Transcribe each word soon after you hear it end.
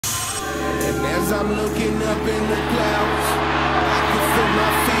As I'm looking up in the clouds, I can feel my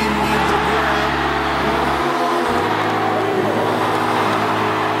feet leave the ground.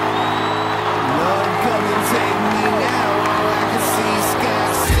 Lord, come and take me now. All I can see is Sky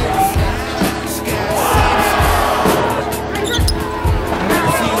City, Sky City.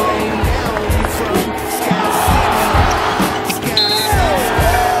 Mercy rain down from Sky City, Sky City.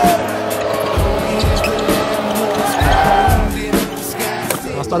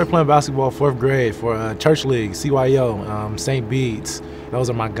 I started playing basketball 4th grade for Church League, CYO, St. Bede's. Those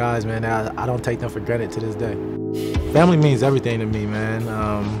are my guys, man. I don't take them for granted to this day. Family means everything to me, man.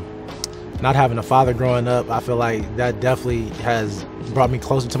 Not having a father growing up, I feel like that definitely has brought me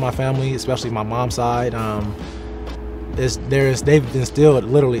closer to my family, especially my mom's side. They've instilled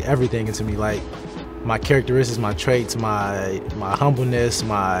literally everything into me, like my characteristics, my traits, my humbleness,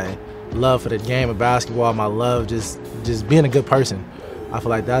 my love for the game of basketball, my love just being a good person. I feel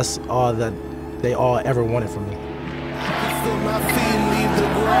like that's all that they all ever wanted from me.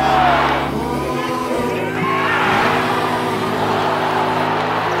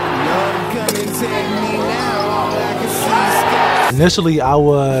 Initially, I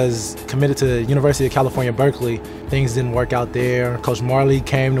was committed to University of California, Berkeley. Things didn't work out there. Coach Marley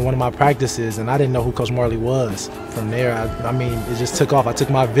came to one of my practices, and I didn't know who Coach Marley was. From there, I mean, it just took off. I took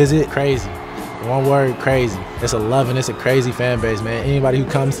my visit crazy. One word, crazy. It's a love and it's a crazy fan base, man. Anybody who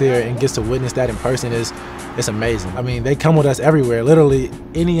comes here and gets to witness that in person it's amazing. I mean, they come with us everywhere, literally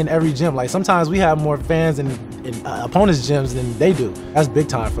any and every gym. Like sometimes we have more fans in opponents' gyms than they do. That's big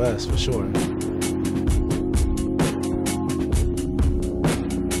time for us, for sure.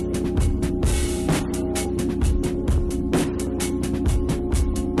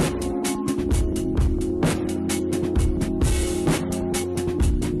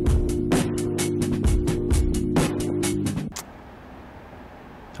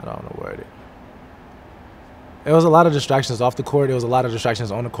 I don't know where it was a lot of distractions off the court. There was a lot of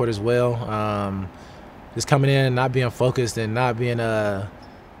distractions on the court as well. Just coming in and not being focused and not being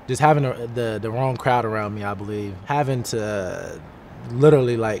just having the wrong crowd around me, I believe. Having to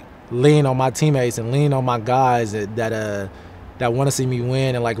literally like lean on my teammates and lean on my guys that want to see me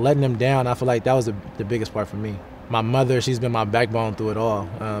win, and like letting them down. I feel like that was the biggest part for me. My mother, she's been my backbone through it all.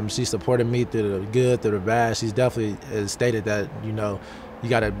 She supported me through the good, through the bad. She's definitely stated that, you know, you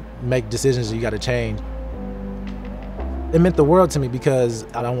got to make decisions, you got to change. It meant the world to me because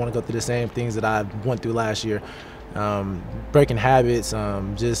I don't want to go through the same things that I went through last year. Breaking habits,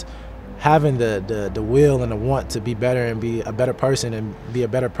 just having the will and the want to be better and be a better person and be a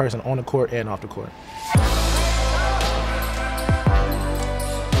better person on the court and off the court.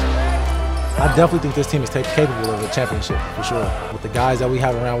 I definitely think this team is capable of a championship, for sure. With the guys that we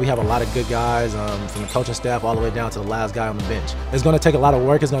have around, we have a lot of good guys, from the coaching staff all the way down to the last guy on the bench. It's going to take a lot of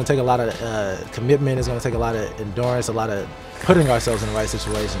work. It's going to take a lot of commitment. It's going to take a lot of endurance, a lot of putting ourselves in the right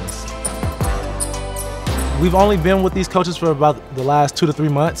situations. We've only been with these coaches for about the last 2 to 3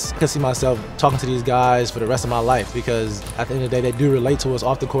 months. I can see myself talking to these guys for the rest of my life because at the end of the day, they do relate to us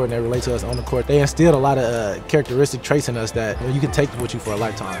off the court and they relate to us on the court. They instilled a lot of characteristic traits in us that you can take with you for a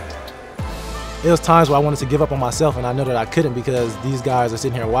lifetime. It was times where I wanted to give up on myself, and I know that I couldn't because these guys are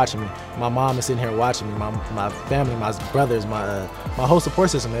sitting here watching me. My mom is sitting here watching me. My family, my brothers, my whole support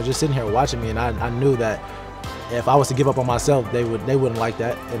system, they're just sitting here watching me, and I knew that if I was to give up on myself, they wouldn't like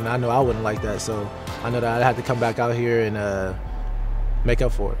that, and I know I wouldn't like that. So I know that I had to come back out here and make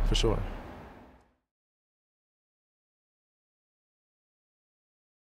up for it, for sure.